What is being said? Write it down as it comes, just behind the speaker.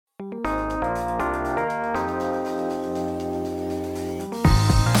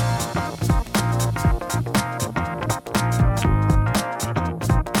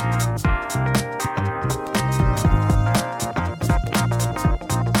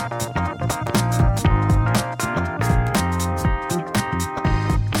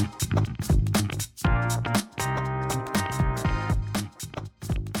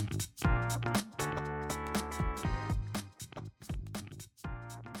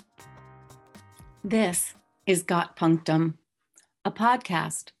This is Got Punctum, a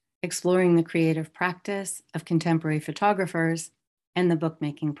podcast exploring the creative practice of contemporary photographers and the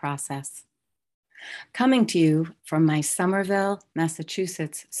bookmaking process. Coming to you from my Somerville,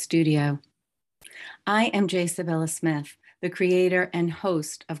 Massachusetts studio. I am J. Sibylla Smith, the creator and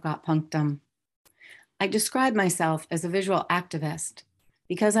host of Got Punctum. I describe myself as a visual activist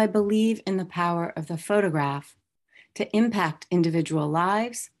because I believe in the power of the photograph to impact individual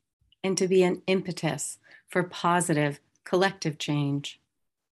lives and to be an impetus for positive collective change.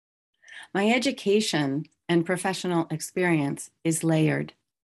 My education and professional experience is layered,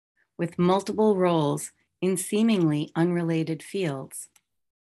 with multiple roles in seemingly unrelated fields: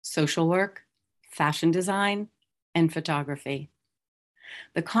 social work, fashion design, and photography.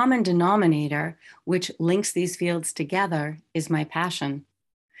 The common denominator which links these fields together is my passion,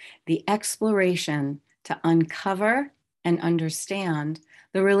 the exploration to uncover and understand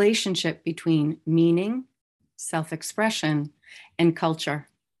the relationship between meaning, self-expression, and culture.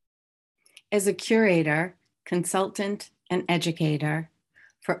 As a curator, consultant, and educator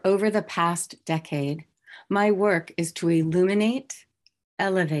for over the past decade, my work is to illuminate,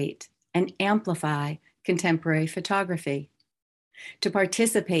 elevate, and amplify contemporary photography, to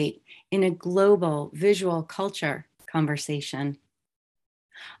participate in a global visual culture conversation.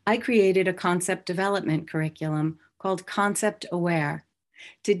 I created a concept development curriculum called Concept Aware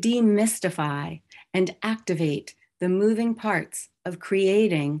to demystify and activate the moving parts of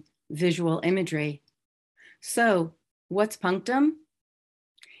creating visual imagery. So, what's punctum?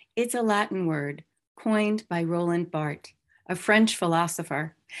 It's a Latin word coined by Roland Barthes, a French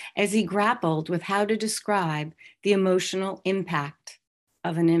philosopher, as he grappled with how to describe the emotional impact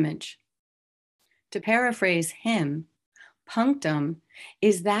of an image. To paraphrase him, punctum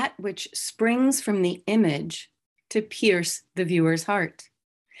is that which springs from the image to pierce the viewer's heart.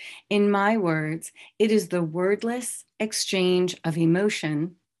 In my words, it is the wordless exchange of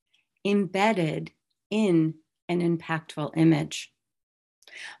emotion embedded in an impactful image.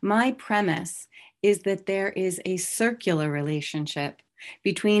 My premise is that there is a circular relationship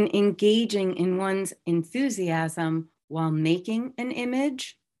between engaging in one's enthusiasm while making an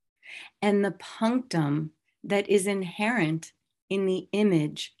image and the punctum that is inherent in the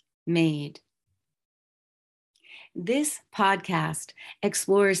image made. This podcast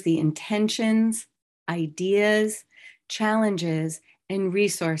explores the intentions, ideas, challenges, and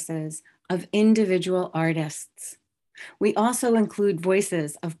resources of individual artists. We also include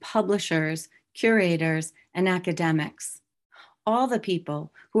voices of publishers, curators, and academics, all the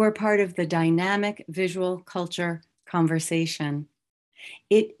people who are part of the dynamic visual culture conversation.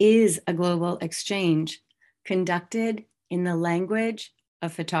 It is a global exchange conducted in the language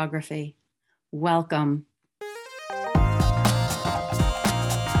of photography. Welcome.